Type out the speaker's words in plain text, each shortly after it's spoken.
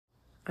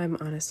I'm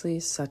honestly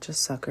such a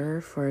sucker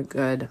for a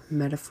good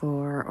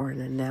metaphor or an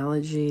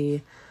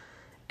analogy.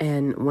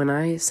 And when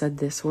I said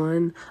this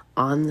one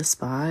on the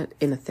spot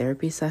in a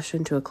therapy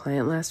session to a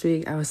client last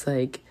week, I was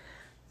like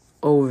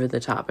over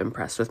the top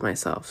impressed with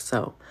myself.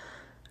 So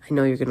I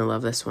know you're going to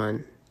love this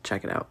one.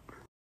 Check it out.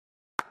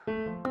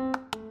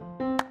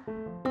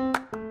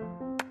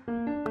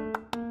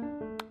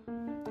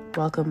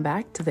 Welcome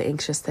back to the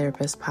Anxious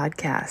Therapist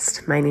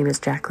podcast. My name is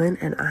Jacqueline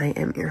and I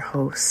am your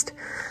host.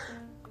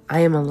 I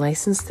am a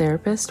licensed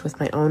therapist with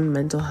my own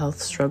mental health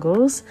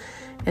struggles,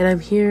 and I'm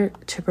here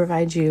to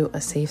provide you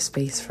a safe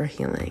space for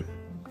healing.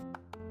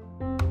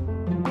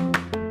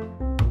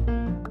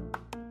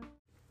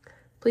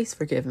 Please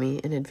forgive me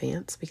in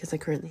advance because I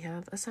currently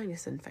have a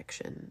sinus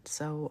infection.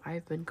 So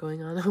I've been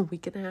going on a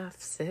week and a half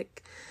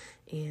sick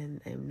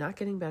and I'm not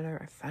getting better.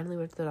 I finally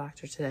went to the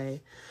doctor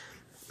today.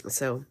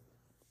 So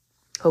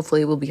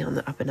hopefully we'll be on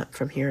the up and up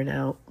from here on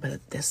out,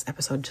 but this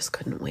episode just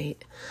couldn't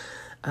wait.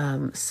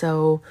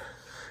 So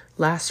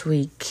last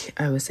week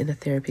I was in a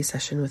therapy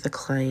session with a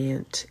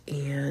client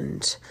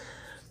and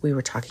we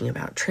were talking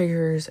about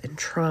triggers and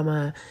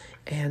trauma,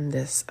 and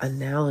this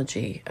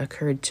analogy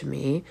occurred to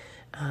me.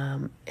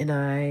 And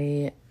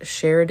I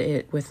shared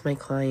it with my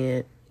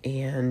client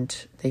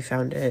and they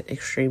found it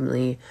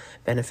extremely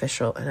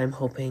beneficial, and I'm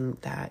hoping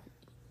that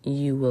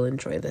you will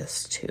enjoy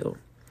this too.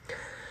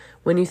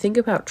 When you think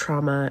about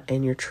trauma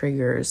and your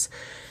triggers,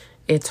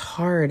 it's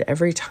hard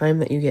every time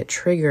that you get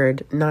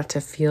triggered not to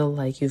feel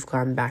like you've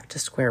gone back to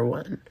square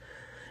one.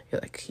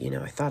 You're like,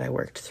 I thought I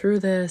worked through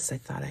this. I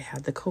thought I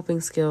had the coping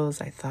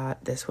skills. I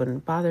thought this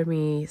wouldn't bother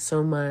me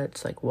so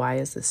much. Like, why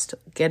is this still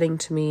getting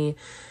to me?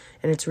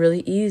 And it's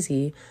really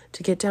easy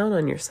to get down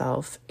on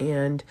yourself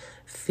and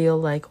feel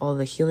like all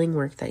the healing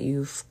work that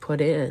you've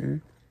put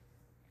in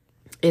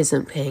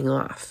isn't paying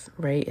off,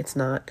 right? It's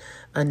not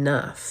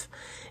enough.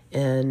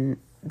 And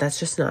that's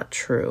just not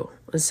true.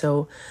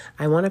 So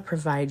I want to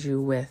provide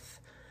you with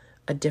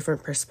a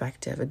different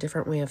perspective, a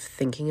different way of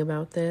thinking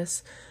about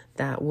this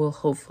that will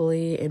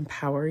hopefully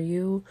empower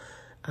you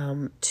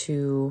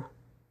to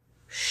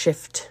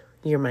shift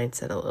your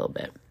mindset a little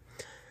bit.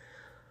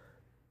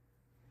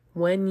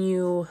 When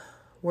you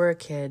were a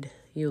kid,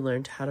 you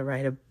learned how to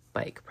ride a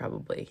bike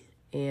probably.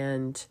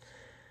 And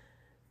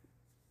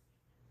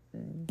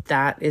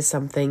that is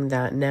something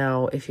that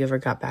now, if you ever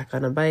got back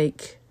on a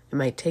bike, it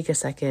might take a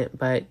second,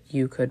 but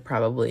you could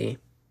probably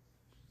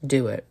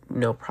do it,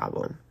 no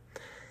problem.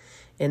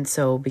 And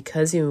so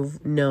because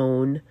you've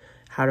known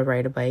how to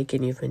ride a bike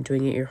and you've been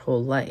doing it your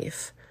whole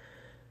life,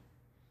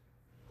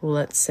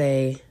 let's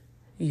say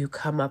you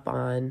come up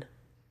on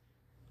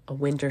a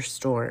winter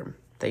storm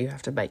that you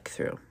have to bike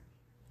through.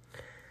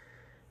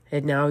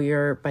 And now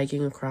you're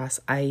biking across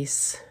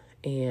ice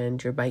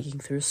and you're biking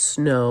through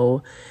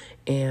snow,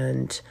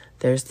 and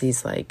there's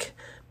these like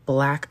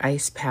black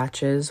ice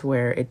patches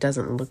where it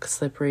doesn't look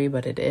slippery,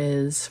 but it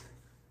is.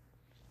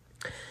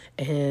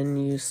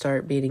 And you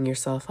start beating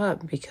yourself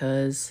up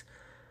because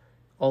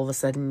all of a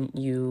sudden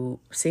you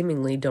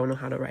seemingly don't know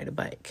how to ride a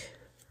bike.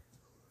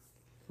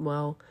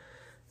 Well,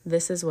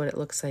 this is what it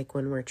looks like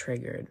when we're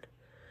triggered.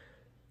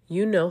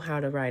 You know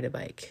how to ride a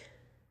bike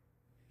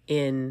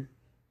in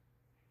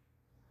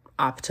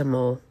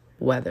optimal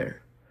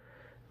weather,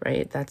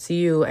 right? That's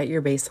you at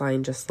your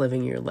baseline just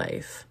living your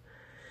life.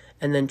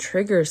 And then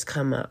triggers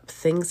come up.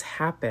 Things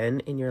happen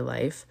in your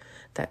life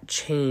that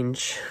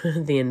change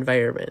the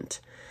environment.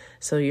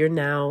 So you're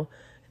now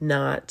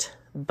not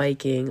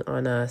biking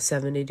on a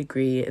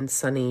 70-degree and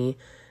sunny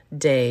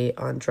day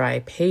on dry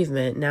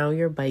pavement. Now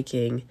you're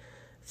biking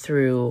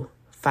through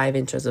 5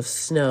 inches of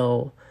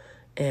snow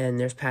and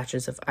there's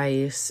patches of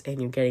ice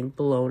and you're getting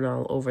blown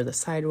all over the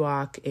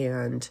sidewalk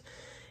and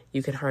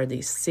you can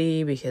hardly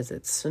see because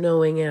it's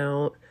snowing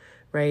out,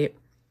 right?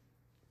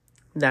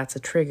 That's a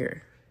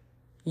trigger.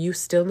 You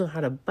still know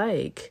how to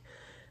bike.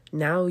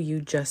 Now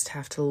you just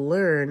have to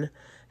learn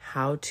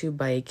how to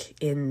bike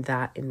in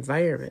that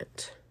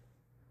environment,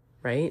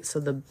 right? So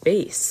the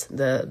base,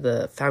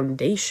 the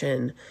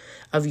foundation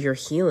of your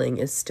healing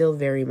is still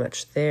very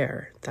much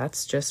there.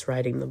 That's just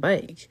riding the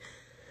bike.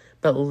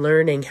 But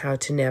learning how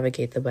to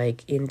navigate the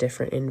bike in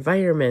different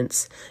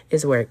environments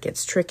is where it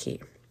gets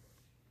tricky.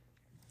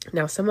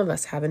 Now, some of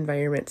us have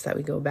environments that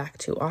we go back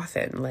to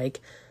often,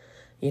 like,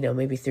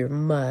 maybe through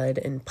mud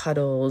and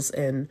puddles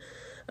and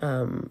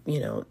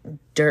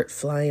dirt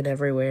flying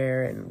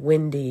everywhere and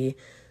windy.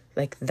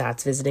 Like,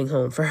 that's visiting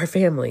home for our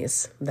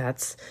families.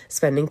 That's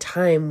spending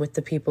time with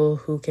the people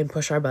who can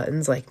push our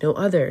buttons like no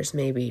others,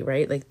 maybe,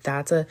 right? Like,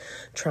 that's a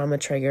trauma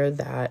trigger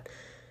that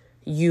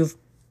you've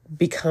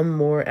become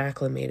more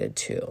acclimated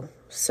to.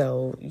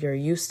 So you're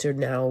used to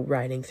now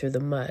riding through the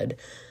mud,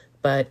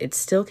 but it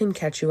still can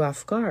catch you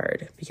off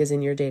guard because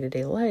in your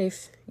day-to-day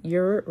life,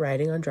 you're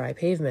riding on dry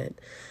pavement.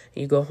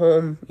 You go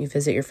home, you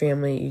visit your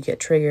family, you get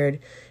triggered.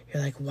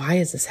 You're like, why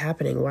is this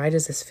happening? Why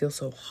does this feel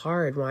so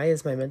hard? Why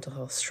is my mental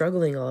health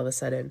struggling all of a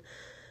sudden?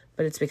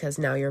 But it's because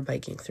now you're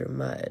biking through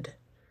mud.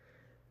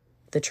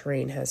 The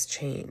terrain has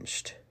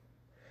changed.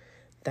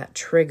 That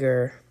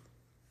trigger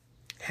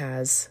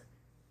has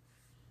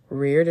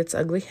reared its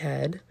ugly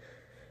head,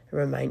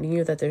 reminding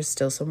you that there's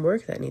still some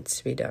work that needs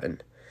to be done.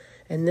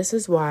 And this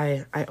is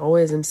why I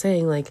always am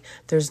saying, like,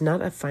 there's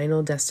not a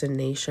final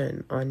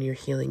destination on your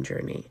healing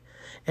journey.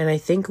 And I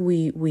think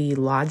we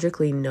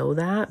logically know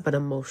that, but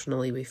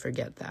emotionally we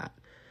forget that.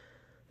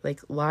 Like,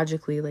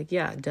 logically, like,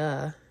 yeah,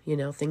 duh, you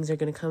know, things are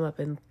going to come up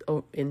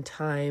in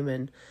time,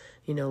 and,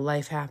 you know,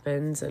 life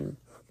happens, and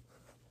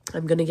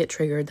I'm going to get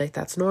triggered. Like,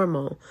 that's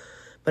normal.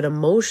 But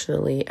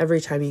emotionally,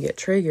 every time you get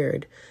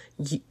triggered,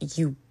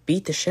 you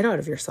beat the shit out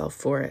of yourself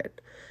for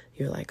it.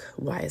 You're like,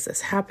 why is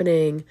this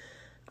happening?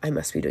 I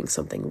must be doing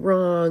something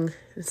wrong.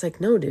 It's like,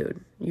 no,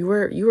 dude, you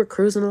were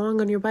cruising along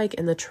on your bike,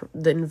 and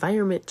the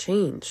environment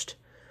changed.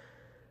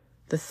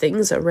 The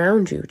things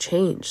around you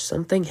changed.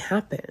 Something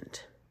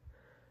happened.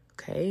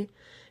 Okay.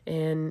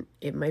 And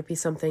it might be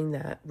something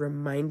that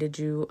reminded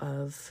you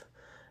of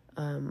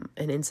an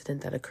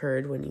incident that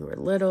occurred when you were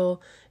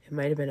little. It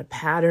might have been a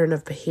pattern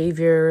of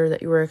behavior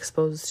that you were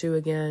exposed to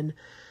again.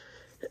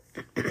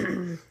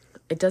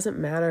 It doesn't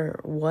matter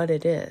what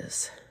it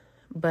is,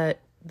 but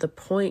the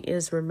point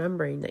is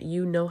remembering that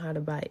you know how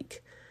to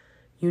bike.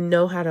 You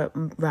know how to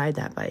ride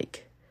that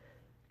bike.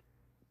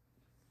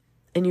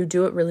 And you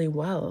do it really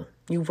well.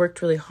 You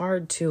worked really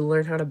hard to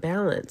learn how to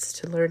balance,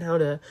 to learn how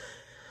to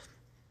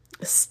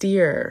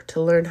steer, to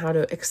learn how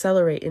to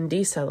accelerate and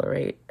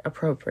decelerate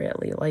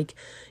appropriately. Like,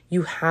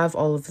 you have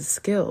all of the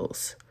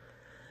skills.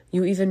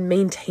 You even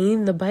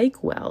maintain the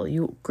bike well.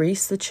 You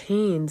grease the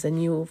chains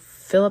and you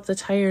fill up the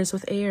tires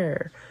with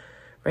air,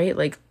 right?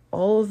 Like,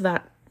 all of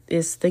that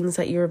is things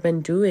that you've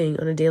been doing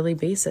on a daily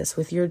basis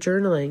with your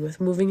journaling,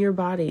 with moving your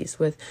bodies,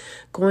 with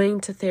going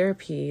to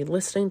therapy,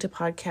 listening to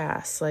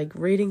podcasts, like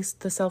reading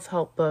the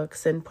self-help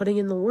books and putting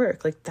in the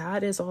work. Like,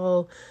 that is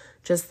all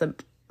just the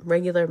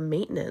regular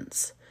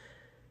maintenance.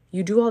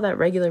 You do all that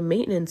regular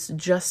maintenance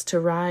just to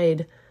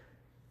ride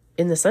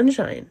in the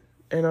sunshine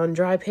and on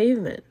dry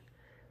pavement.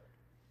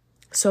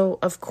 So,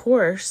 of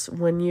course,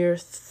 when you're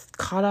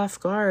caught off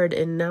guard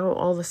and now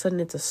all of a sudden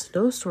it's a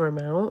snowstorm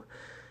out,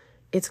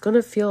 it's going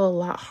to feel a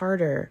lot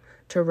harder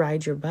to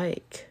ride your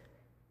bike.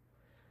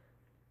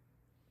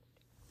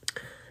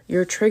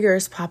 Your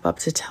triggers pop up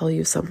to tell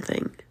you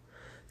something,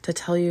 to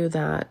tell you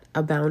that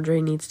a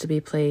boundary needs to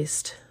be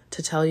placed,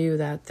 to tell you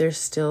that there's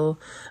still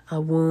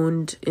a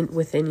wound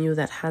within you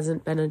that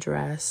hasn't been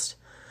addressed.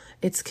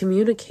 It's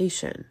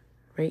communication,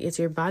 right? It's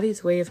your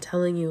body's way of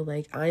telling you,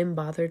 like, I'm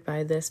bothered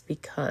by this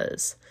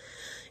because.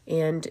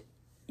 And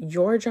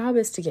your job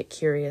is to get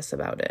curious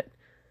about it.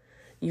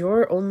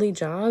 Your only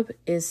job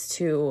is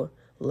to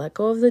let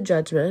go of the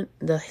judgment,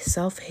 the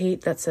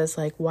self-hate that says,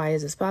 like, why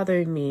is this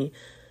bothering me?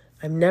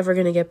 I'm never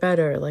going to get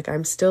better. Like,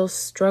 I'm still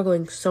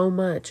struggling so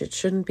much. It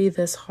shouldn't be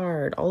this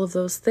hard. All of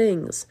those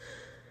things.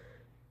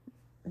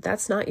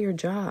 That's not your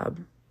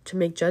job to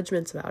make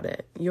judgments about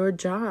it. Your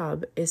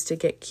job is to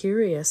get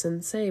curious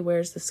and say,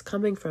 where's this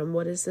coming from?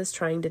 What is this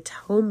trying to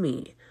tell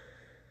me?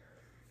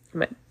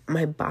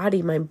 My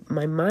body, my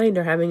mind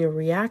are having a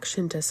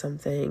reaction to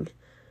something.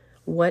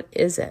 What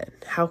is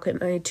it? How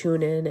can I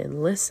tune in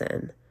and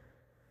listen?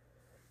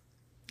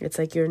 It's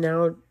like you're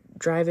now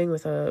riding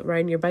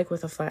your bike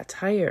with a flat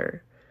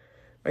tire.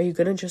 Are you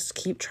going to just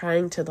keep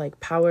trying to, like,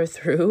 power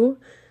through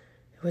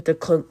with the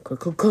clunk,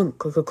 clunk, clunk,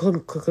 clunk,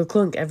 clunk, clunk,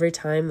 clunk every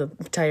time the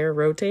tire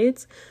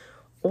rotates?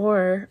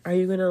 Or are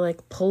you going to,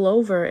 like, pull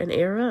over and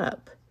air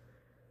up?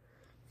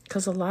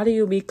 Because a lot of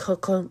you be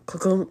clunk, clunk,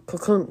 clunk,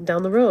 clunk, clunk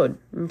down the road,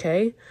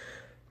 okay?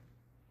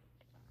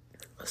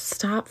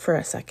 Stop for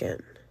a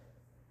second.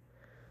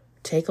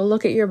 Take a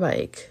look at your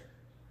bike.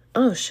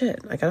 Oh, shit,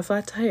 I got a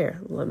flat tire.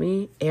 Let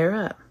me air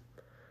up,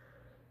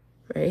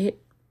 right?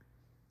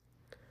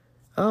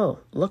 Oh,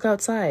 look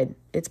outside.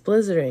 It's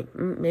blizzarding.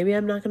 Maybe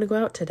I'm not going to go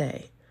out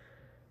today.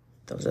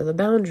 Those are the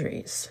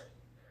boundaries.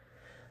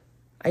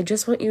 I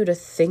just want you to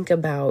think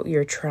about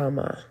your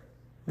trauma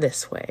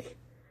this way.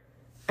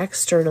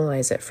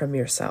 Externalize it from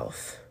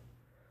yourself.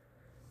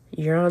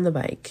 You're on the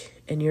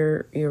bike and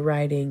you're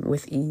riding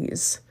with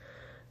ease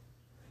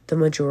the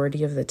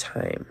majority of the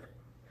time.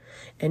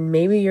 And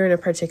maybe you're in a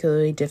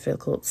particularly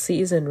difficult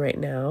season right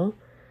now,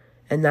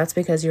 and that's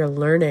because you're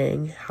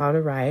learning how to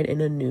ride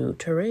in a new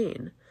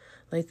terrain.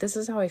 Like, this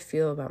is how I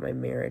feel about my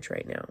marriage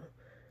right now.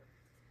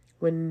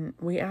 When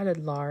we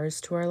added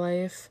Lars to our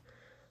life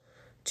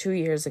 2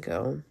 years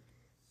ago,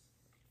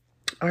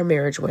 our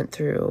marriage went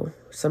through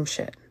some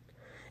shit.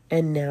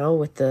 And now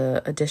with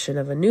the addition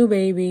of a new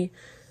baby,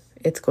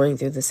 it's going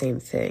through the same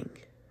thing,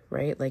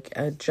 right? Like,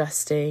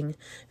 adjusting,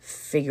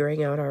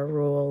 figuring out our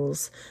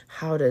rules.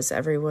 How does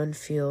everyone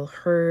feel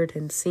heard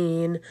and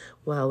seen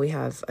while we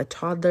have a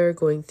toddler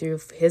going through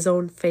his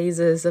own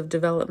phases of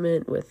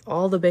development with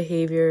all the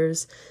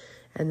behaviors,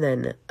 and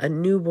then a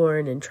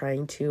newborn and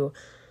trying to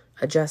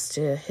adjust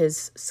to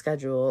his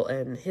schedule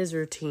and his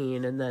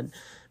routine, and then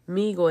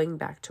me going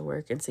back to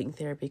work and seeing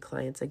therapy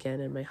clients again,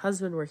 and my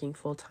husband working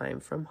full-time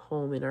from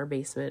home in our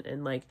basement,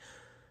 and, like,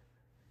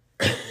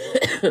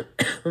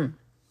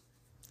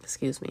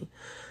 excuse me.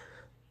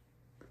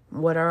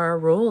 What are our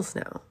roles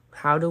now?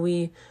 How do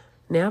we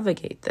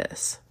navigate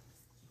this?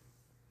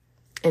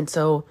 And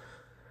so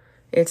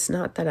it's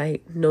not that I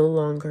no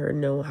longer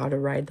know how to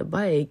ride the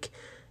bike.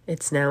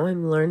 It's now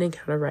I'm learning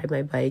how to ride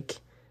my bike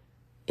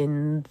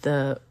in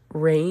the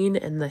rain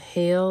and the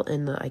hail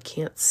and I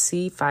can't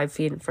see 5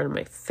 feet in front of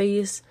my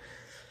face.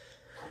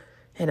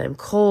 And I'm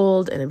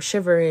cold and I'm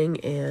shivering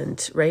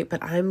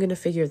but I'm going to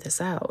figure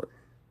this out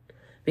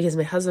because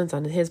my husband's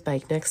on his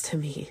bike next to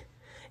me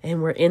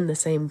and we're in the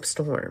same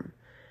storm,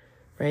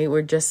 right?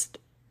 We're just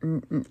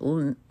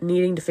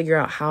needing to figure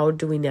out how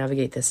do we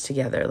navigate this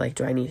together? Like,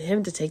 do I need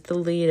him to take the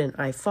lead and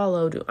I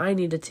follow? Do I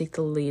need to take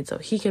the lead so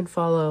he can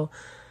follow?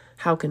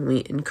 How can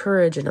we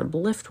encourage and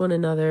uplift one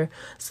another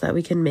so that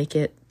we can make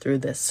it through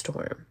this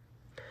storm?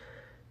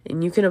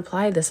 And you can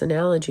apply this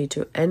analogy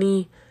to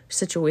any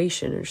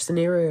situation or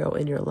scenario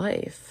in your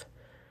life.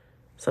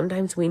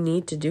 Sometimes we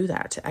need to do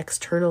that, to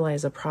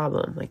externalize a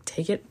problem, like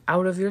take it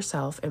out of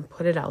yourself and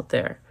put it out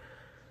there.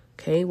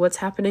 Okay, what's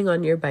happening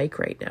on your bike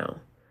right now?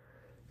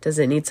 Does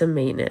it need some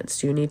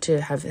maintenance?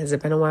 Has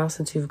it been a while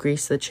since you've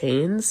greased the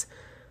chains?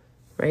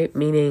 Right?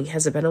 Meaning,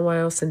 has it been a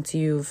while since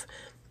you've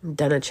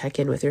done a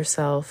check-in with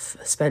yourself,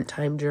 spent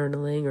time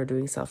journaling or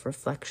doing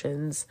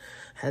self-reflections?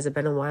 Has it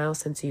been a while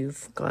since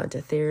you've gone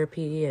to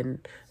therapy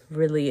and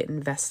really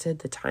invested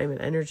the time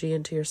and energy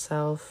into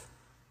yourself?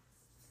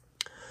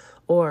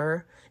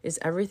 Or is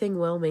everything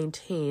well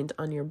maintained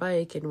on your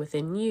bike and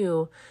within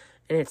you,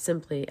 and it's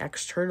simply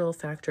external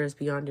factors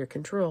beyond your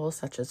control,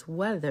 such as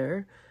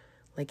weather,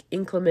 like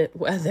inclement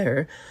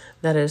weather,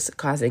 that is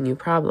causing you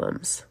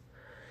problems?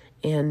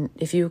 And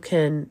if you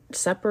can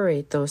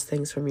separate those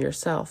things from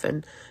yourself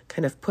and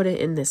kind of put it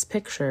in this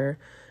picture,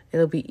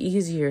 it'll be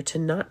easier to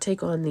not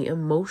take on the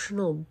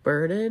emotional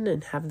burden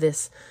and have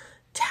this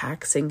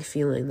taxing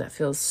feeling that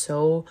feels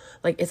so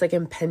like it's like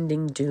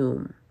impending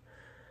doom.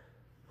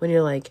 When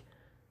you're like,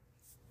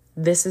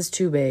 this is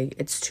too big,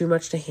 it's too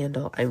much to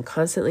handle, I'm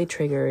constantly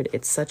triggered,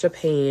 it's such a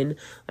pain,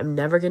 I'm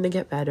never going to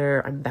get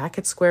better, I'm back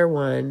at square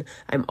one,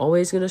 I'm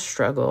always going to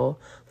struggle.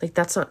 Like,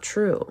 that's not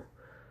true.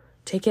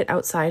 Take it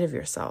outside of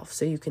yourself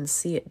so you can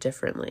see it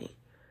differently.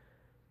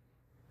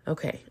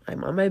 Okay,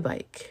 I'm on my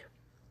bike.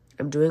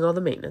 I'm doing all the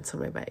maintenance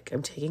on my bike.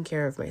 I'm taking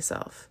care of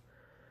myself.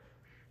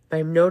 But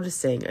I'm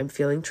noticing I'm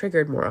feeling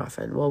triggered more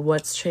often. Well,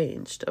 what's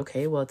changed?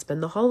 Okay, well, it's been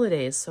the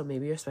holidays, so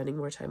maybe you're spending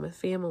more time with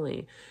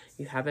family.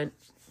 You haven't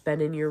been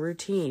in your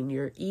routine.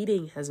 Your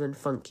eating has been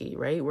funky,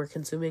 right? We're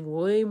consuming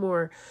way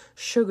more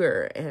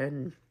sugar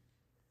and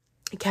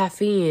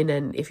caffeine,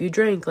 and if you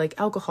drink like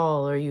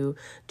alcohol or you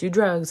do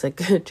drugs, like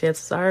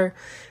chances are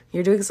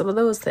you're doing some of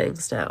those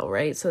things now,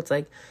 right? So it's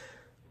like,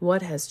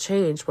 what has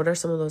changed? What are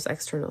some of those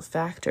external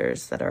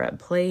factors that are at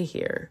play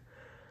here?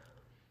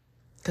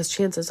 Because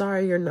chances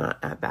are you're not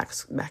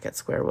back at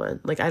square one.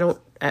 Like, I don't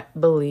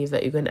believe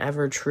that you can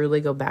ever truly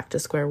go back to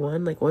square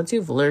one. Like, once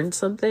you've learned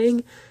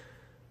something,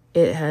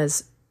 it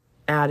has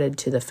added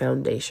to the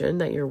foundation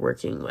that you're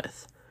working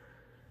with.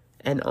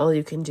 And all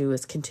you can do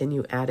is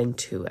continue adding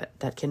to it.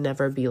 That can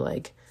never be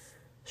like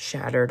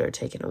shattered or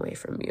taken away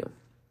from you.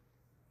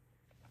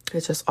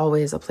 It's just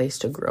always a place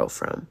to grow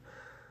from.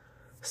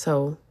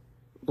 So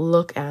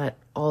look at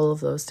all of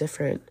those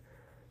different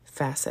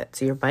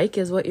facets. Your bike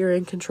is what you're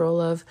in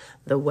control of.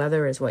 The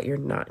weather is what you're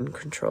not in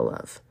control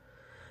of.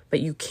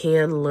 But you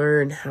can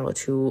learn how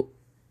to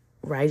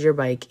ride your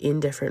bike in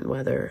different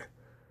weather.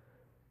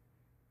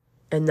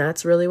 And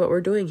that's really what we're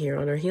doing here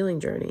on our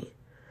healing journey.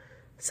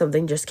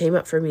 Something just came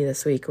up for me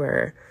this week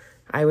where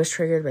I was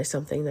triggered by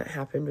something that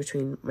happened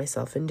between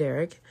myself and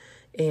Derek.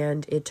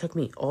 And it took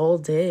me all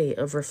day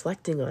of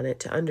reflecting on it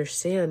to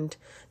understand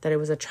that it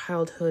was a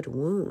childhood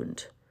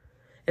wound.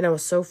 And I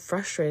was so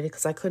frustrated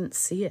because I couldn't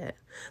see it.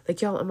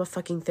 Like, y'all, I'm a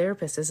fucking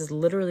therapist. This is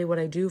literally what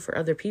I do for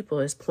other people,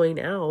 is point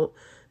out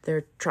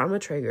their trauma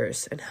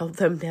triggers and help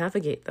them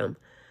navigate them.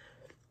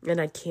 And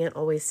I can't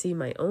always see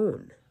my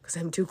own because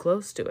I'm too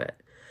close to it.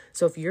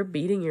 So if you're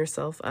beating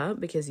yourself up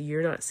because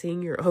you're not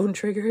seeing your own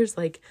triggers,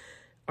 like,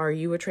 are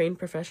you a trained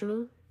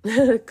professional?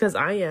 Because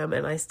I am,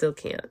 and I still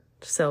can't.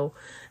 So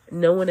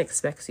no one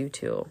expects you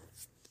to.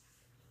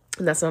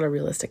 And that's not a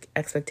realistic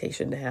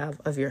expectation to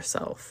have of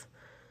yourself.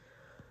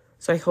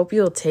 So I hope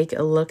you'll take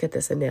a look at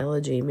this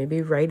analogy,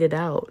 maybe write it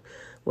out.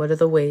 What are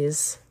the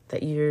ways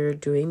that you're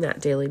doing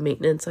that daily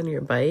maintenance on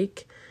your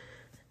bike?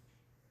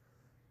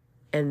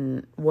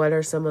 And what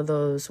are some of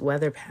those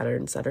weather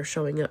patterns that are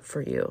showing up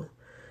for you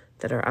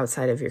that are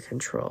outside of your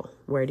control?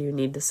 Where do you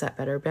need to set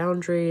better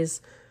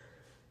boundaries?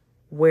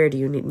 Where do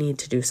you need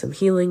to do some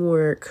healing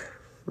work,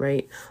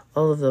 right?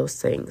 All of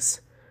those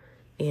things.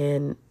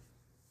 And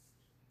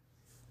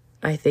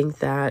I think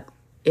that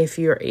if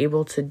you're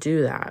able to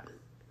do that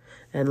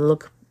and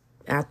look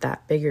at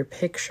that bigger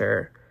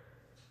picture,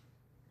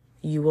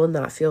 you will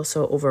not feel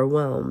so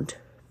overwhelmed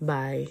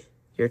by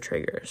your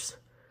triggers.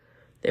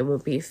 They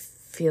won't be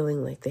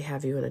feeling like they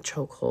have you in a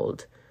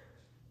chokehold,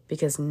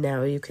 because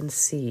now you can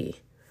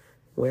see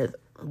where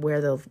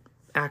the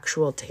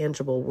actual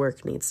tangible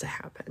work needs to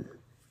happen.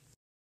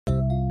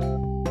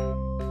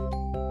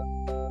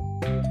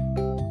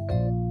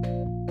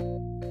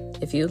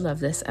 If If you love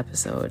this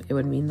episode, it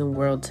would mean the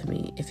world to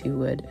me if you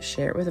would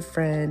share it with a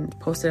friend,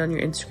 post it on your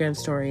Instagram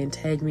story, and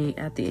tag me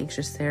at The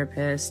Anxious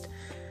Therapist.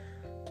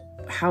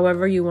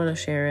 However you want to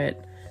share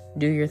it,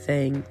 do your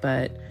thing,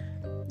 but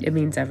it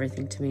means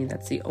everything to me.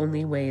 That's the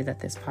only way that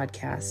this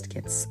podcast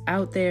gets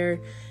out there,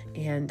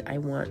 and I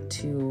want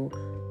to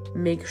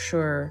make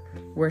sure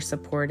we're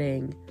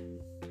supporting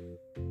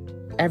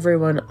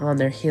everyone on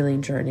their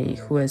healing journey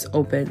who is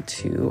open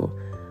to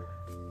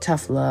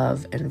tough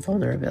love and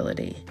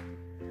vulnerability.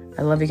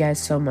 I love you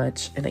guys so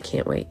much, and I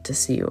can't wait to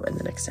see you in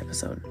the next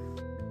episode.